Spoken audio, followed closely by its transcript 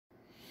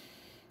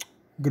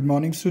Good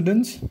morning,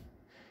 students.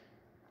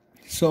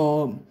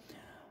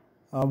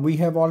 We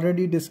have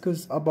already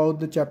discussed about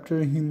the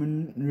chapter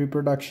human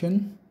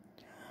reproduction.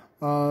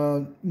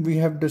 We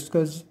have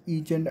discussed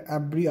each and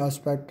every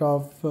aspect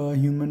of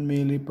human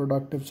male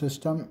reproductive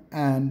system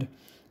and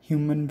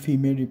human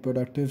female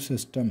reproductive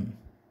system.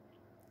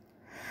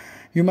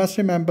 You must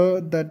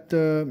remember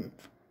that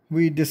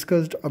we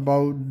discussed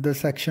about the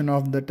section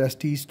of the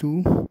testes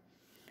too,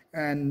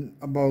 and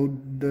about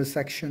the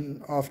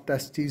section of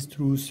testes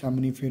through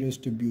seminiferous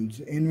tubules,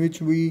 in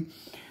which we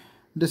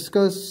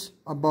discuss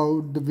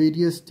about the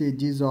various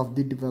stages of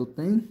the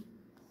developing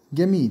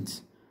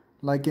gametes.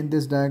 Like in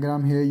this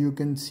diagram here, you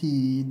can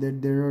see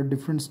that there are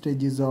different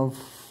stages of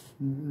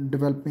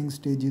developing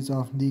stages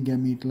of the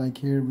gamete. Like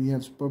here we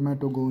have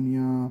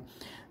spermatogonia,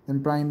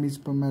 then primary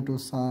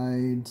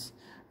spermatocytes,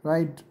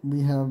 right?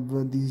 We have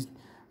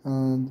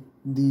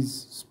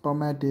these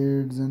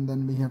spermatids, and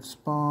then we have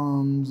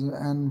sperms,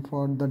 and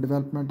for the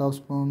development of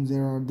sperms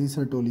there are these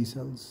Sertoli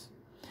cells.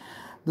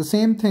 The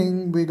same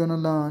thing we're gonna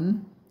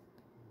learn.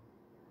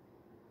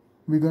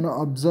 We're gonna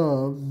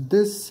observe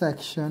this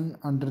section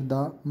under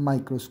the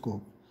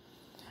microscope.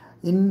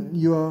 In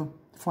your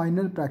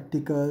final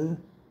practical,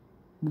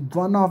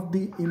 one of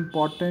the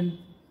important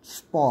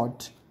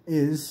spot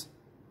is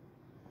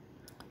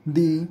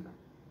to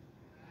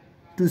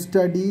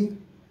study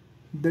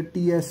the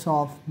TS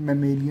of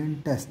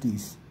mammalian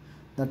testes,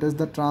 that is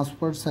the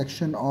transverse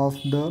section of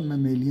the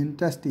mammalian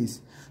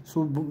testes.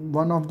 So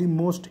one of the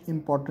most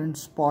important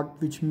spot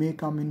which may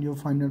come in your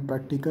final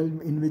practical,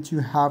 in which you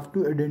have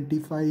to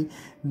identify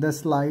the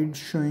slide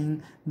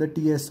showing the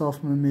TS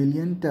of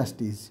mammalian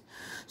testes.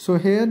 So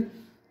here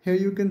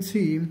you can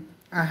see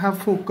I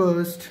have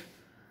focused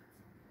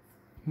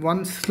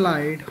one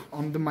slide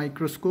on the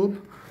microscope.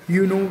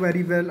 You know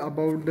very well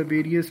about the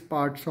various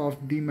parts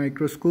of the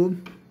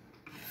microscope.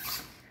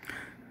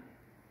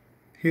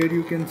 Here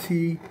you can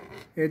see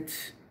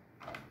it's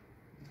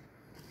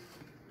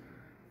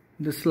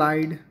the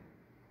slide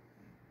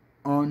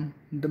on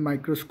the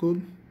microscope.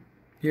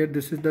 Here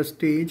this is the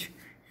stage.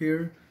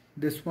 Here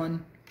this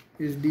one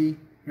is the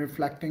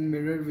reflecting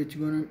mirror which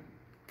gonna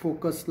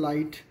focus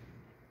light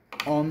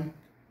on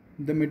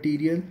the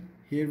material.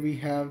 Here we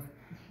have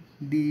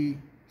the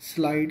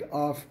slide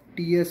of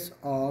TS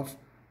of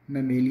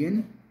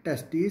mammalian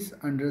testes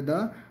under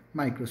the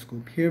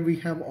microscope. Here we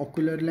have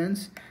ocular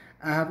lens.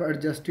 I have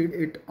adjusted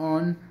it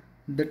on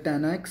the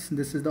 10x.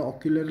 This is the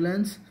ocular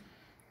lens.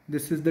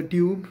 This is the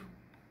tube,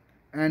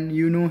 and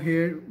you know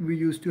here we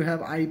used to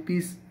have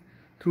eyepiece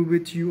through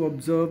which you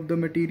observe the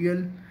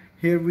material.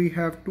 Here we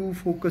have two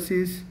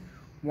focuses.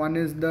 One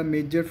is the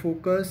major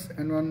focus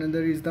and one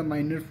other is the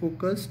minor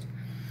focus.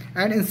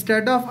 And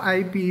instead of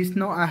eyepiece,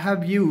 now I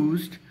have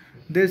used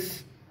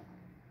this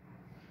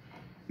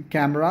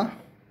camera,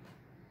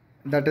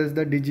 that is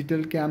the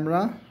digital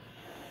camera,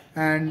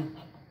 and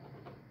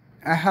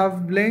I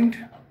have linked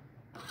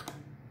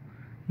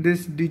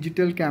this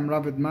digital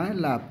camera with my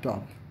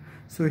laptop.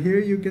 So here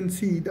you can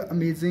see the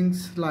amazing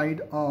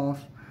slide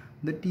of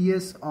the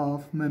TS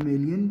of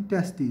mammalian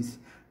testes.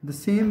 The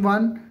same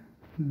one,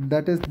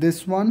 that is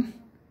this one.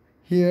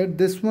 Here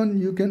this one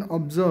you can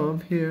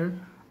observe here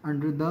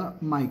under the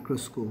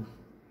microscope.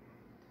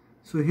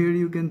 So here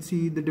you can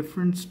see the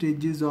different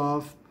stages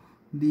of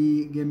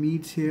the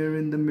gametes. Here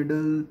in the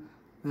middle,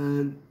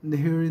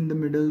 here in the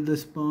middle the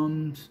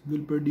sperms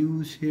will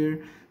produce.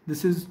 Here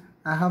this is,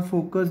 I have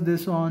focused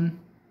this on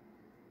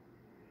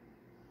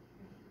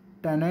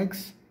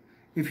 10x.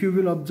 If you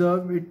will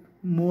observe it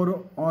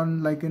more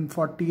on like in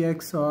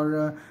 40x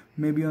or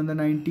maybe on the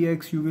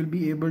 90x, you will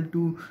be able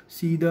to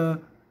see the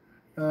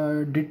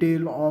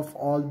detail of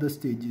all the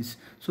stages.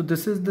 So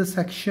this is the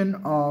section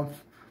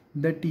of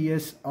the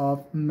TS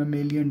of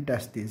mammalian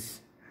testes.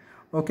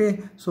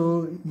 Okay,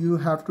 so you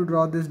have to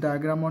draw this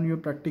diagram on your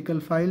practical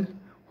file.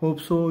 Hope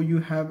so you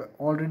have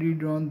already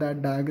drawn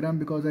that diagram,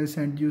 because I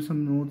sent you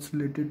some notes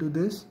related to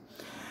this.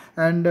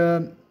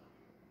 And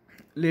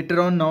later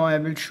on, now I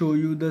will show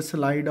you the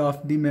slide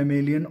of the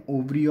mammalian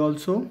ovary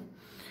also,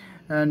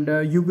 and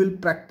you will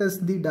practice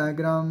the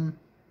diagram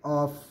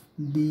of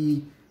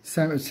the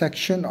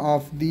section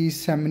of the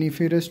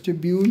seminiferous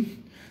tubule,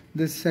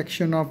 this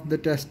section of the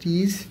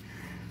testes.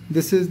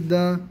 This is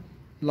the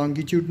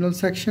longitudinal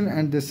section,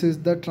 and this is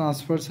the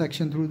transverse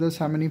section through the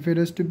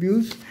seminiferous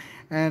tubules.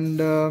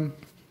 And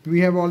we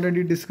have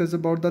already discussed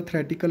about the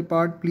theoretical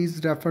part.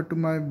 Please refer to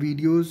my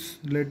videos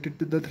related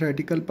to the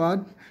theoretical part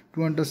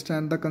to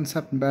understand the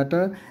concept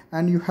better.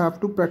 And you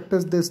have to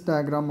practice this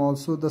diagram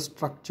also, the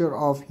structure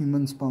of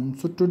human sperm.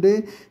 So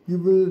today you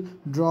will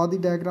draw the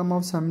diagram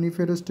of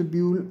seminiferous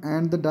tubule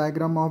and the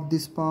diagram of the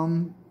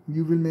sperm.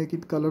 You will make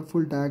it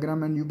colorful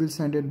diagram and you will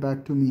send it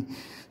back to me.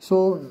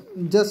 So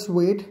just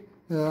wait.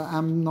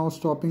 I'm now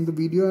stopping the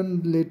video,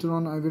 and later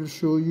on I will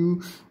show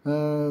you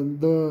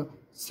the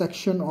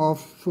section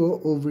of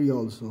ovary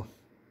also.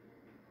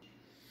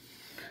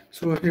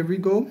 So here we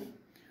go.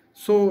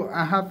 So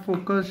I have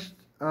focused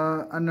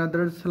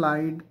another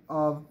slide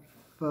of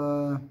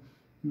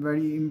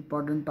very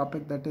important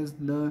topic, that is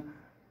the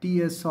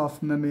TS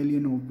of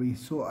mammalian ovary.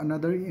 So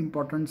another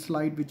important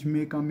slide which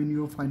may come in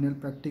your final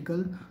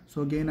practical.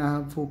 So again, I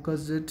have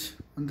focused it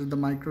under the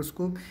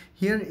microscope.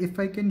 Here, if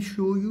I can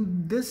show you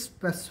this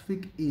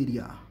specific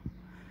area,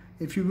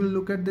 if you will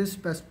look at this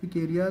specific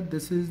area,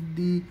 this is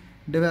the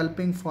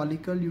developing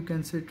follicle, you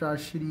can say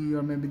tertiary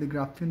or maybe the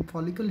Graafian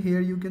follicle. Here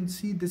you can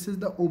see this is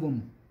the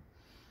ovum.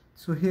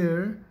 So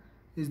here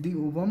is the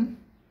ovum,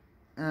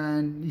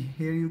 and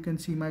here you can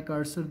see my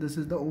cursor. This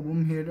is the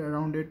ovum. Here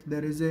around it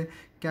there is a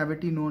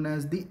cavity known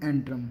as the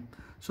antrum.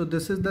 So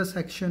this is the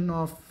section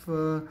of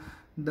the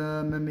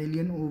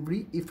mammalian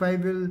ovary. If I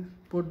will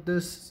put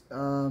this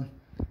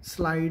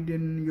slide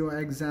in your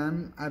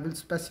exam, I will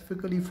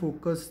specifically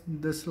focus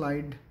the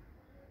slide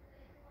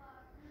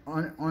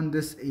on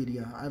this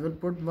area. I will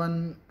put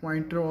one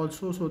pointer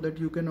also so that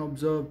you can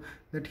observe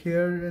that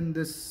here in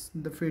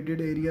the faded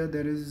area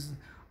there is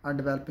a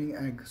developing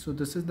egg. So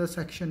this is the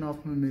section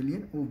of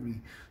mammalian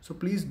ovary. So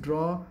please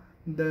draw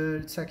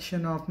the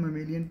section of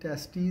mammalian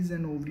testes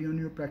and ovary on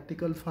your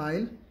practical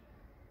file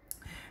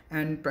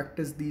and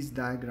practice these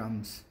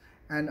diagrams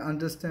and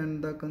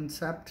understand the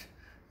concept,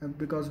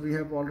 because we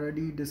have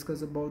already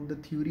discussed about the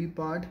theory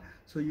part.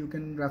 So you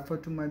can refer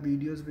to my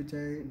videos which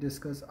I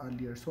discussed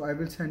earlier. So I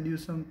will send you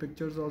some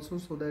pictures also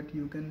so that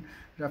you can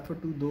refer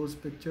to those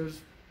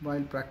pictures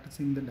while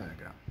practicing the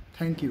diagram.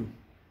 Thank you.